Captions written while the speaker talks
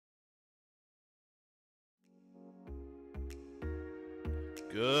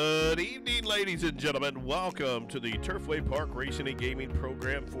Good evening, ladies and gentlemen. Welcome to the Turfway Park Racing and Gaming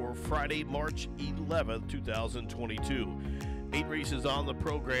program for Friday, March 11th, 2022. 8 races on the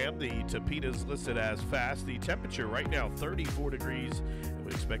program. The Tapetas listed as fast. The temperature right now, 34 degrees, and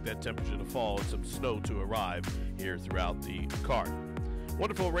we expect that temperature to fall and some snow to arrive here throughout the card.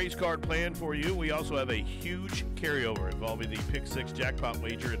 Wonderful race card planned for you. We also have a huge carryover involving the Pick 6 jackpot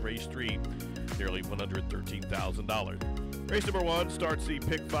wager in race 3, nearly $113,000. Race number 1 starts the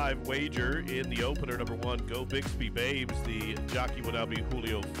Pick 5 wager in the opener. Number 1, Go Bixby Babes. The jockey will now be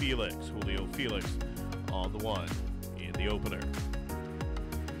Julio Felix. Julio Felix on the 1 in the opener.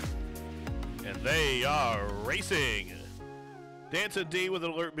 And they are racing. Dancing D with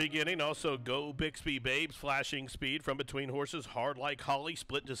an alert beginning. Also, Go Bixby Babes, flashing speed from between horses. Hard Like Holly,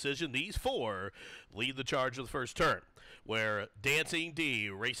 split decision. These 4 lead the charge of the first turn, where Dancing D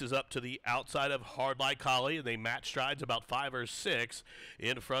races up to the outside of Hard Like Holly, and they match strides about 5 or 6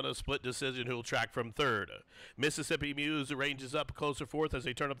 in front of Split Decision, who'll track from third. Mississippi Muse arranges up closer fourth as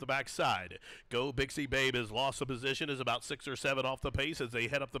they turn up the backside. Go Bixby Babe has lost a position, is about 6 or 7 off the pace as they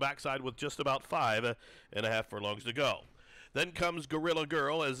head up the backside with just about 5.5 furlongs to go. Then comes Gorilla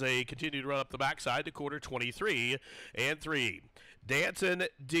Girl as they continue to run up the backside to quarter 23 and 3. Dancin'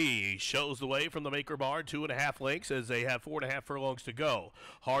 D shows the way from the Maker Bar, 2.5 lengths as they have 4.5 furlongs to go.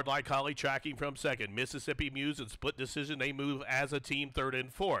 Hard Like Holly tracking from second. Mississippi Muse and Split Decision, they move as a team third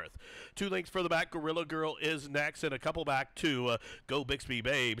and fourth. 2 lengths further back, Gorilla Girl is next, and a couple back to Go Bixby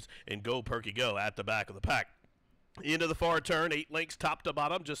Babes and Go Perky Go at the back of the pack. Into the far turn, 8 lengths top to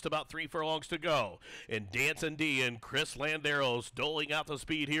bottom, just about 3 furlongs to go. And Dancin' D and Chris Landeros doling out the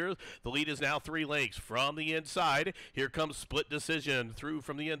speed here. The lead is now 3 lengths from the inside. Here comes Split Decision through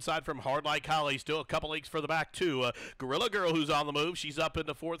from the inside from Hard Like Holly. Still a couple lengths for the back too. Gorilla Girl, who's on the move. She's up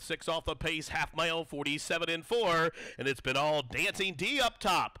into fourth, 6 off the pace, half mile, 47 and 4. And it's been all Dancing D up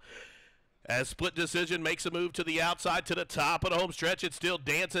top. As Split Decision makes a move to the outside to the top of the home stretch, it's still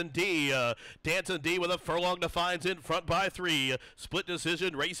Dancin' D. Dancin' D with a furlong to finds in front by 3. Split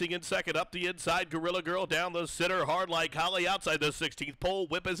Decision racing in second up the inside. Gorilla Girl down the center. Hard Like Holly outside the 16th pole.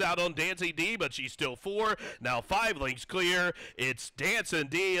 Whip is out on Dancin' D, but she's still 4. Now 5 lengths clear. It's Dancin'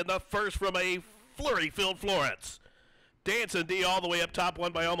 D in the first from a flurry-filled Florence. Dancin' D all the way up top,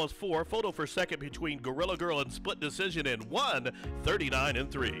 won by almost 4. Photo for second between Gorilla Girl and Split Decision in 1:39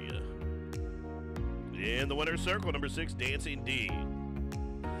 and 3. In the winner's circle, number 6, Dancing D.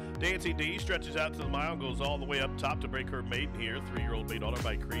 Dancing D stretches out to the mile, goes all the way up top to break her maiden here. 3-year-old made on her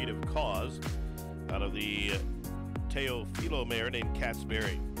by Creative Cause out of the Teofilo mare named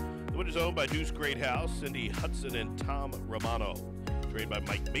Catsberry. The winner's owned by Deuce Greathouse, Cindy Hudson, and Tom Romano. Trained by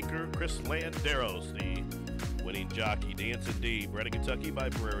Mike Baker, Chris Landeros, the winning jockey. Dancing D, bred in Kentucky by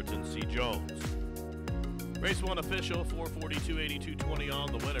Brereton C. Jones. Race 1 official, 442.82.20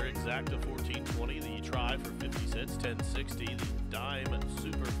 on the winner, exacta 14.20. The try for 50 cents, 10.60. The dime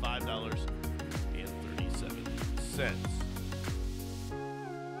super $5.37.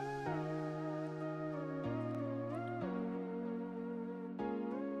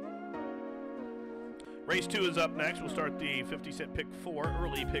 Race 2 is up next. We'll start the 50-cent pick 4,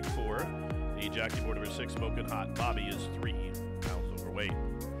 early pick 4. The jockey board number 6, Smokin' Hot Bobby, is 3 pounds overweight.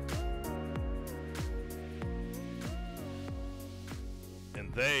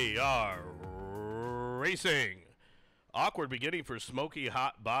 And they are racing. Awkward beginning for Smoky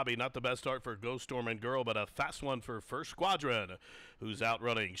Hot Bobby. Not the best start for Ghost Storm and Girl, but a fast one for First Squadron, who's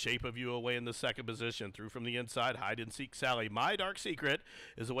outrunning. Shape of You away in the second position. Through from the inside, Hide and Seek Sally. My Dark Secret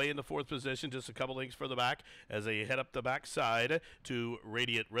is away in the fourth position, just a couple lengths further back as they head up the backside to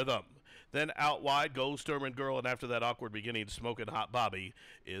Radiant Rhythm. Then out wide, Ghost Storm and Girl, and after that awkward beginning, Smokin' Hot Bobby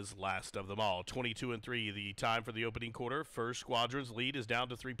is last of them all. 22 and 3, the time for the opening quarter. First Squadron's lead is down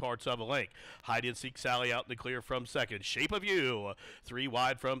to 3 parts of a length. Hide and Seek Sally out in the clear from second. Shape of You, 3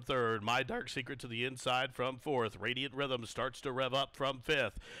 wide from third. My Dark Secret to the inside from fourth. Radiant Rhythm starts to rev up from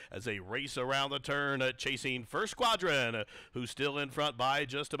fifth as they race around the turn, chasing First Squadron, who's still in front by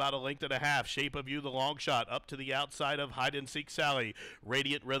just about a length and a half. Shape of You, the long shot, up to the outside of Hide and Seek Sally.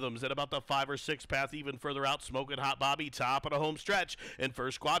 Radiant Rhythm's at about the 5 or 6 path, even further out. Smokin' Hot Bobby, top of the home stretch, and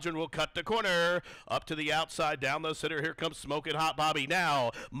First Squadron will cut the corner. Up to the outside, down the center, here comes Smokin' Hot Bobby.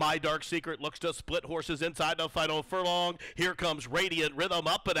 Now, My Dark Secret looks to split horses inside the final furlong. Here comes Radiant Rhythm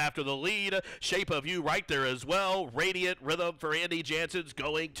up and after the lead. Shape of You right there as well. Radiant Rhythm for Andy Jansen's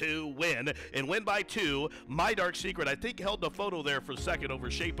going to win, and win by 2. My Dark Secret, I think, held the photo there for second over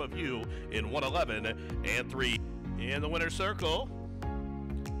Shape of You in 1:11 and 3. In the winner's circle,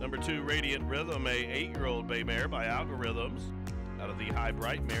 number 2, Radiant Rhythm, a 8-year-old bay mare by Algorithms out of the High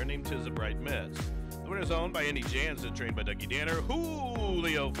Bright mare named Tiz a Bright Miss. The Winner's owned by Andy Jansen, trained by Dougie Danner.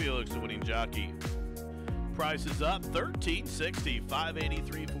 Julio Felix, the winning jockey. Price is up, $13.60,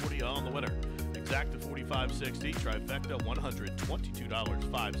 $583.40 on the winner. Exacta $45.60, trifecta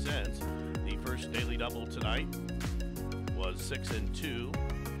 $122.05. The first daily double tonight was 6 and 2.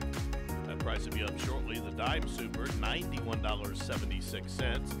 That price will be up shortly. The dime super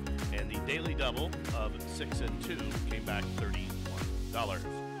 $91.76, and the daily double of 6 and 2 came back $31.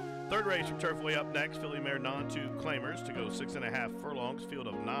 Third race from Turfway up next. Filly mare non-two claimers to go 6.5 furlongs, field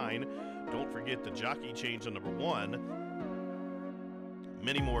of 9. Don't forget the jockey change on number 1.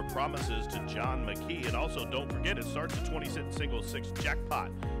 Many more promises to John McKee. And also don't forget it starts at 20-cent single 6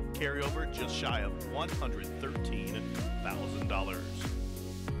 jackpot. Carryover just shy of $113,000.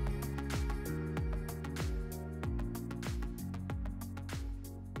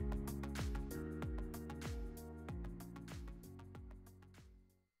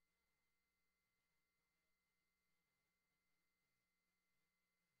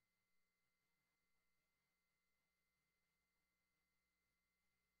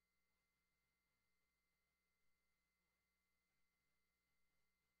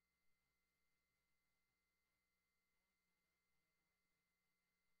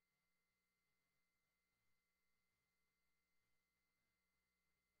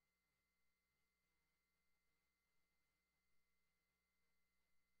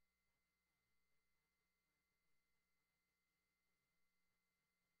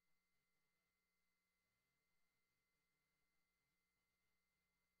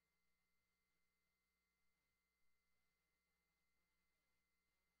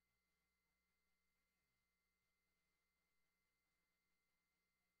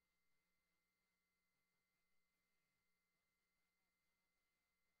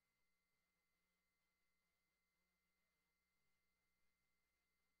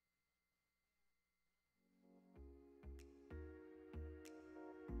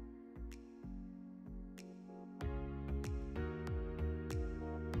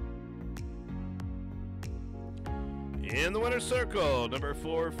 In the winner's circle, number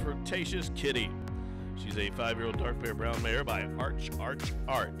 4, Flirtatious Kitty. She's a 5-year-old dark bear brown mare by Arch.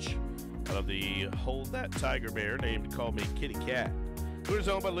 Out of the Hold That Tiger mare named Call Me Kitty Cat. Winner's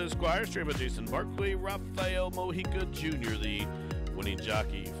owned by Liz Squires, trained by Jason Barkley. Rafael Mojica Jr., the winning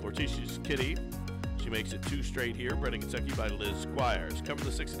jockey. Flirtatious Kitty, she makes it 2 straight here, bred in Kentucky by Liz Squires. Covered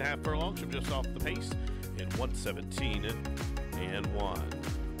the 6.5 furlongs from just off the pace in 117 and 1.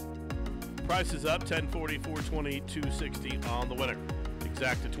 Price is up, $10.40, $420, $260 on the winner.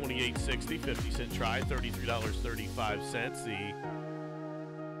 Exacta $28.60, 50-cent try, $33.35. The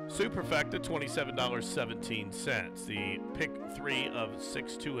Superfecta $27.17. The pick 3 of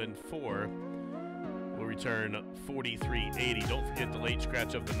 6, 2, and 4 will return $43.80. Don't forget the late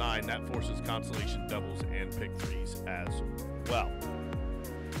scratch of the 9. That forces consolation doubles and pick 3s as well.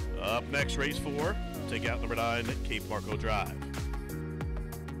 Up next, race 4. Take out number 9, Cape Marco Drive.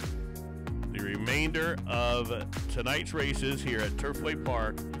 The remainder of tonight's races here at Turfway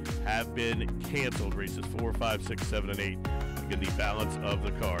Park have been canceled. Races 4, 5, 6, 7, and 8. Again, the balance of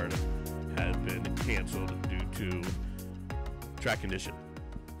the card has been canceled due to track conditions.